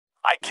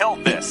I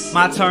killed this.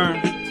 My turn.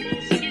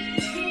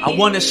 I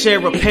wanna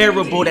share a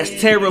parable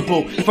that's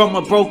terrible, from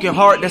a broken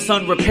heart that's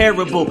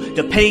unrepairable.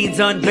 The pain's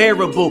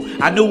unbearable.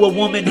 I knew a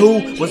woman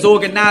who was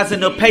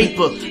organizing her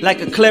paper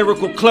like a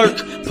clerical clerk,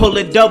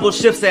 pulling double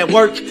shifts at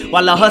work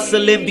while a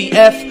hustling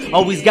BF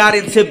always got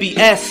into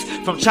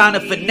BS from trying to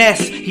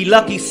finesse. He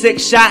lucky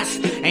 6 shots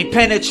ain't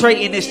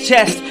penetrating his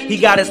chest. He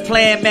got his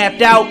plan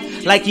mapped out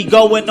like he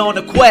going on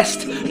a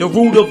quest. The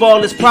root of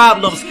all his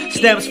problems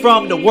stems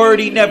from the word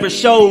he never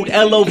showed,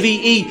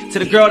 LOVE. To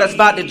the girl that's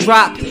about to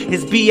drop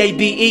his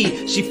BABE.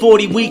 She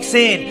 40 weeks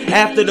in.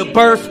 After the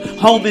birth,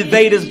 home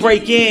invaders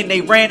break in.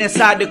 They ran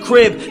inside the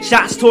crib,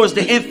 shots towards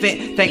the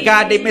infant. Thank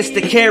God they missed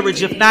the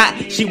carriage. If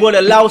not, she would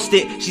have lost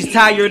it. She's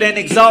tired and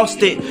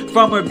exhausted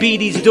from her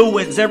BD's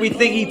doings.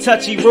 Everything he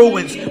touch he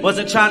ruins.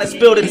 Wasn't trying to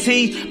spill the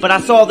tea, but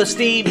I saw the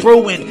steam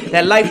brewing.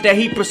 That life that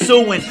he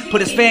pursuing put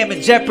his fam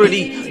in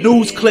jeopardy.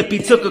 News clip, he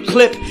took a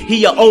clip.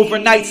 He a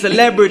overnight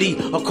celebrity.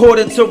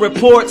 According to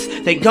reports,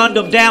 they gunned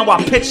him down while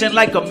pitching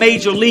like a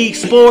major league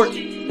sport.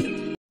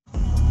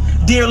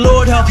 Dear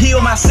Lord, help heal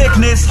my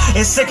sickness.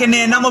 It's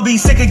sickening, I'ma be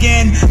sick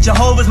again.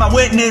 Jehovah's my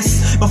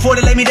witness. Before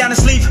they lay me down to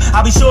sleep,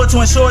 I'll be sure to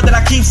ensure that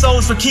I keep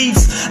souls for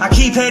keeps. I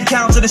keep head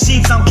count to the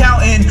sheep I'm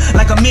counting,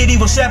 like a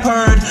medieval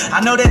shepherd.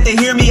 I know that they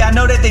hear me, I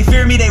know that they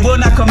fear me. They will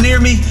not come near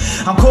me.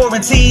 I'm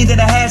quarantined in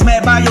a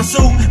hazmat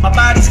biosuit. My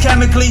body's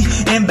chemically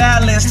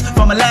imbalanced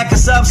from a lack of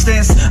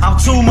substance. I'm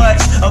too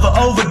much of an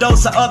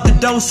overdose. I up the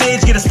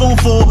dosage, get a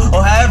spoonful,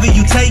 or however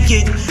you take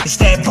it. It's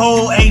that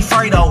bold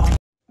Afrado.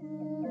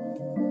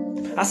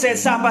 I said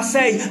stop, I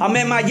say, I'm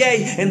in my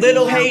yay. And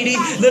little Haiti,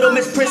 little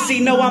Miss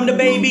Prissy, know I'm the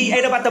baby.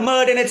 Ate about the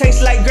mud and it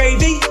tastes like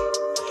gravy.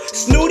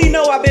 Snooty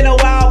know I've been a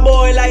wild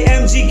boy like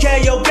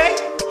MGK, okay?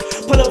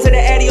 Pull up to the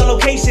Addy on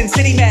location,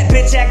 city mat,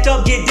 bitch act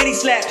up, get diddy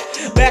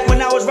slapped. Back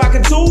when I was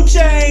rocking 2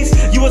 chains,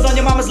 you was on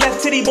your mama's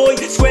left titty, boy.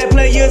 Square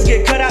players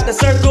get cut out the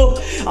circle.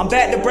 I'm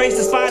back to brace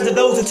the spines of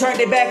those who turn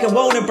their back and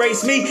won't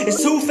embrace me.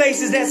 It's 2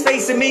 faces that's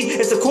facing me.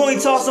 It's a coin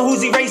toss on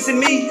who's erasing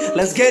me.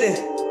 Let's get it.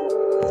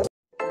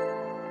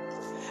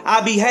 I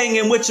be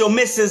hanging with your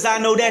missus, I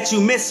know that you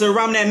miss her.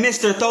 I'm that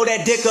mister, throw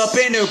that dick up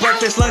in her.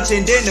 Breakfast, lunch,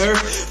 and dinner,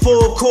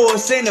 full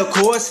course,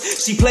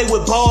 intercourse. She play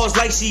with balls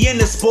like she in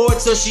the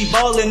sports, so she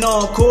ballin'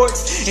 on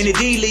courts. In the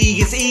D-League,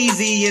 it's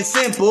easy and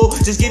simple.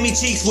 Just give me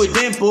cheeks with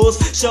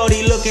dimples.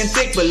 Shorty looking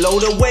thick below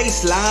the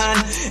waistline.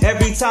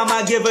 Every time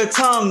I give her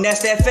tongue,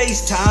 that's that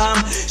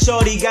FaceTime.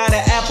 Shorty got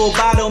an apple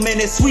bottom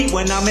and it's sweet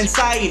when I'm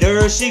inside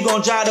her. She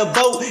gon' drive the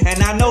boat,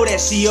 and I know that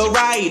she a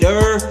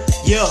rider.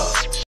 Yeah.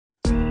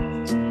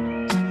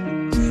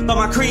 But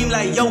my cream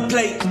like yo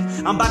plate.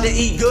 I'm about to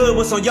eat good,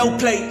 what's on your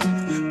plate?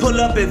 Pull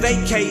up and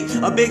vacate.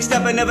 A big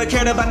step, I never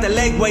cared about the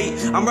leg weight.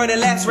 I'm running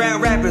laps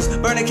round rappers,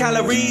 burning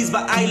calories,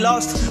 but I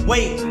lost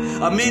weight.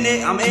 A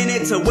minute, I'm in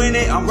it to win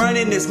it. I'm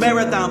running this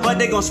marathon, but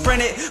they gon'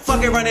 sprint it.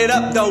 Fuck it, run it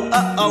up though,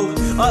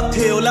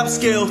 uphill,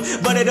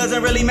 upskill. But it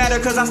doesn't really matter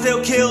cause I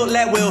still kill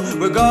that will.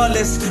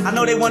 Regardless, I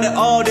know they wanted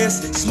all this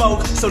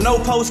smoke. So no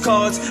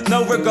postcards,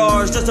 no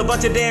regards. Just a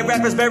bunch of dead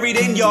rappers buried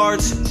in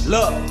yards.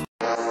 Look.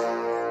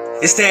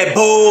 It's that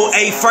bull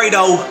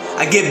Afrado.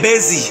 I get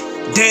busy.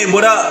 Damn,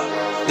 what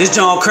up? This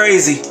John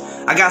crazy.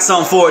 I got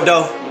something for it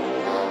though.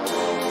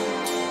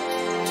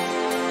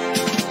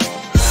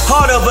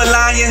 Heart of a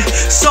lion,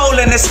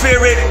 soul in the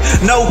spirit.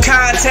 No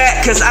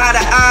contact, cause eye to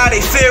eye they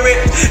fear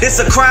it.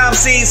 It's a crime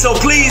scene, so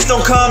please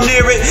don't come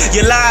near it.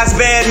 Your lies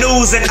bad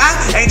news and I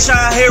ain't trying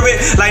to hear it.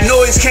 Like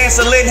noise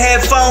canceling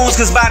headphones,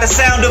 cause by the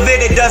sound of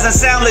it, it doesn't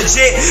sound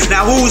legit.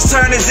 Now whose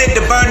turn is it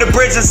to burn the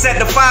bridge and set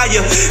the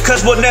fire?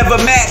 Cause we'll never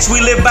match,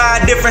 we live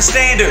by a different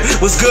standard.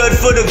 What's good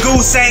for the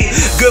goose ain't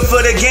good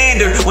for the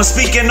gander. When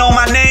speaking on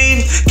my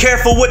name,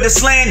 careful with the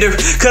slander.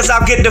 Cause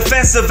I'll get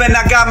defensive and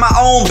I got my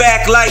own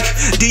back like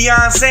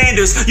Deion Sanders.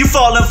 You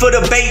falling for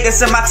the bait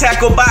that's in my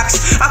tackle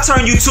box. I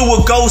turn you to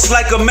a ghost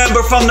like a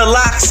member from the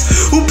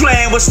Locks. Who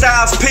playing with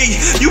Styles P?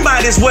 You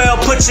might as well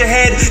put your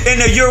head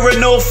in a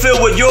urinal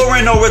filled with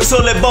urine or a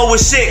toilet bowl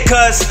with shit,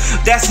 cause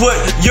that's what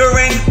you're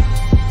in.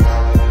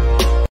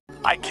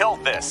 I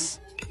killed this.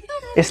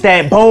 It's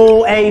that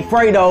bold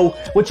Afrado.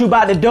 What you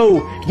about to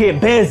do?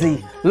 Get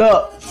busy.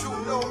 Look.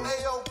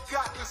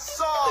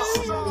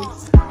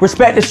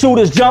 Respect the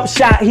shooter's jump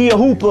shot, he a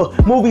hooper.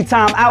 Movie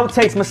time,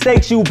 outtakes,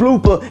 mistakes, you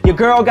blooper. Your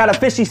girl got a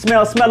fishy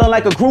smell, smelling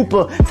like a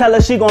grouper. Tell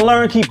her she gon'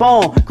 learn, keep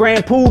on.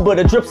 Grand Pooba,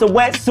 the drips of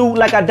wetsuit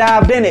like I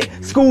dived in it.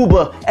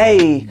 Scuba,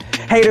 ayy.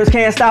 Haters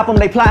can't stop them,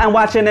 they plotting,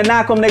 watching and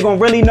knock them. They gon'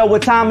 really know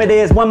what time it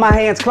is when my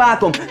hands clock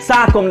them.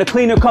 Sock them, the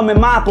cleaner come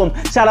and mop them.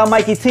 Shout out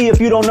Mikey T if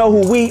you don't know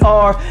who we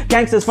are.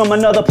 Gangsters from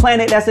another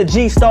planet, that's a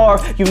G-star.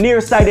 You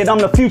nearsighted, I'm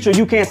the future,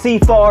 you can't see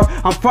far.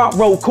 I'm front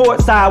row,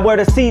 courtside, where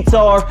the seats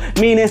are.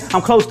 Meaning,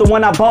 I'm close to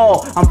when I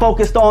ball. I'm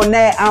focused on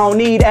that, I don't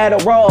need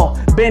Adderall.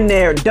 Been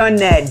there, done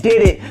that,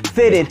 did it,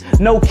 fitted.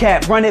 No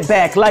cap, run it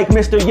back like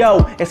Mr.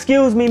 Yo.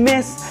 Excuse me,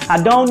 miss,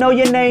 I don't know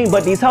your name,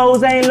 but these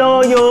hoes ain't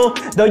loyal.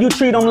 Though you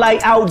treat them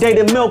like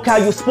outdated milk, how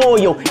you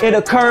spoil. It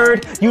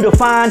occurred, you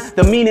define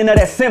the meaning of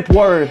that simp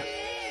word.